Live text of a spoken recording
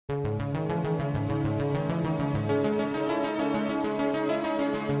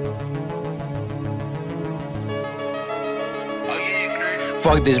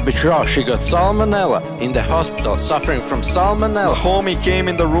Fuck this bitch raw, she got salmonella. In the hospital, suffering from salmonella. The homie came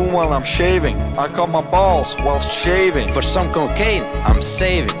in the room while I'm shaving. I cut my balls while shaving. For some cocaine, I'm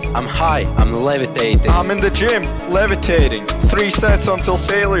saving. I'm high, I'm levitating. I'm in the gym, levitating. 3 sets until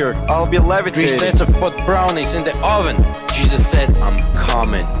failure, I'll be levitating. 3 sets of pot brownies in the oven. Jesus said, I'm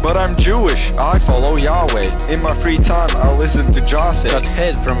coming. But I'm Jewish, I follow Yahweh. In my free time, I listen to Jose. Got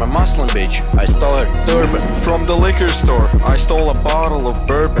head from a Muslim bitch, I stole her turban. From the liquor store, I stole a bottle of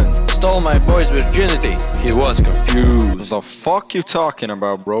bourbon. Stole my boy's virginity, he was confused. What the fuck you talking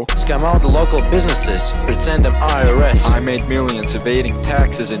about, bro? Scam out the local businesses, pretend I'm IRS. I made millions evading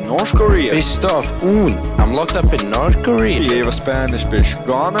taxes in North Korea. Pissed off, I'm locked up in North Korea. He gave a Spanish bitch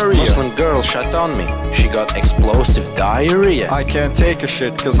gonorrhea. Muslim girl shot on me, she got explosive diarrhea. I can't take a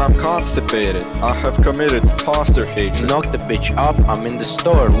shit cause I'm constipated. I have committed foster hatred. Knock the bitch up, I'm in the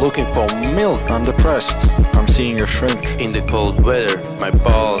store looking for milk. I'm depressed, I'm seeing her shrink. In the cold weather, my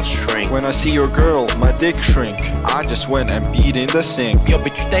balls shrink. When I see your girl, my dick shrink. I just went and beat in the sink. Yo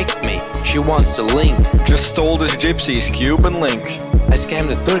bitch text me, she wants to link. Just stole this gypsy's Cuban link. I scammed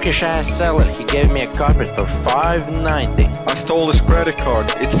the Turkish ass seller, he gave me a carpet for $5.90. I stole his credit card,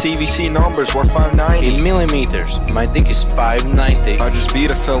 its CVC numbers were 590. In millimeters, my dick is 590. I just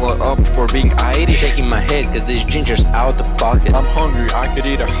beat a fella up for being Irish. Shaking my head cause this ginger's out of pocket. I'm hungry, I could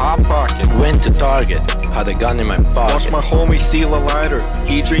eat a hot pocket. Went to Target, had a gun in my pocket. Watched my homie steal a lighter,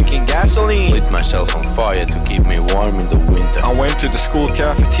 he drinking gasoline. Lit myself on fire to keep me warm in the winter. I went to the school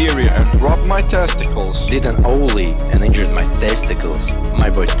cafeteria and rubbed my testicles. Did an ollie and injured my testicles. My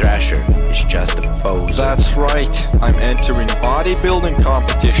boy Trasher is just a poser. That's right, I'm entering bodybuilding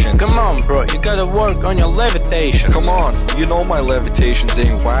competitions. Come on bro, you gotta work on your levitation. Come on, you know my levitations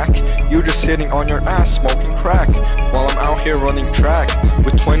ain't whack. You're just sitting on your ass smoking crack while I'm out here running track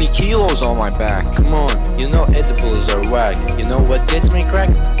with 20 kilos on my back. Come on, you know edibles are whack. You know what gets me crack?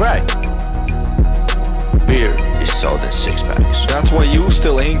 Crack. Beer is sold in 6-packs. That's why you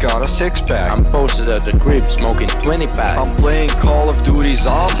still ain't got a 6-pack. I'm posted at the crib smoking 20-pack. I'm playing Call of Duty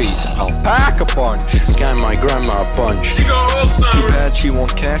Zombies. I'll pack a punch. Scam my grandma a punch. Too bad she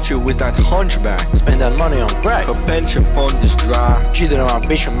won't catch you with that hunchback. Spend that money on crack. Her pension fund is dry. Cheated on my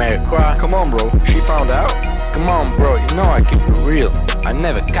bitch and made her cry. Come on bro, she found out. Come on bro, you know I keep it real. I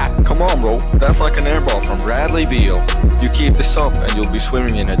never cap. Come on bro, that's like an airball from Bradley Beal. You keep this up and you'll be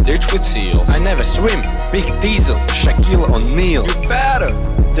swimming in a ditch with seals. I never swim. Big Diesel, Shaquille O'Neal. You're fatter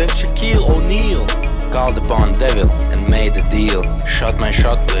than Shaquille O'Neal. Called upon devil and made a deal. Shot my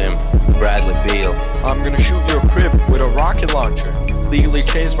shot to him, Bradley Beal. I'm gonna shoot your crib with a rocket launcher. Legally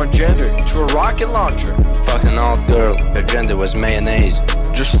changed my gender to a rocket launcher. Fucked an old girl, her gender was mayonnaise.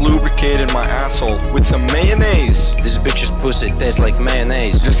 Just lubricated my asshole with some mayonnaise. This bitch's pussy tastes like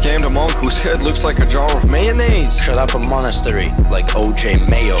mayonnaise. Just scammed a monk whose head looks like a jar of mayonnaise. Shut up a monastery like OJ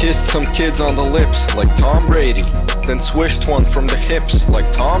Mayo. Kissed some kids on the lips like Tom Brady. Then swished one from the hips like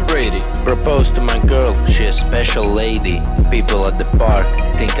Tom Brady. Proposed to my girl, she a special lady. People at the park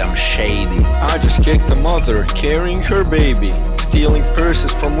think I'm shady. I just kicked the mother carrying her baby. Stealing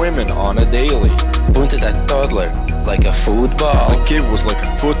purses from women on a daily. Pointed at toddler like a football. The kid was like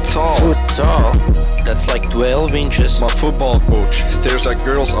a foot tall. Foot tall? That's like 12 inches. My football coach stares at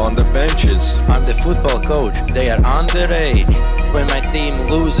girls on the benches. I'm the football coach, they are underage. When my team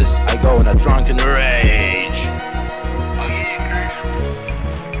loses, I go on a drunken rage.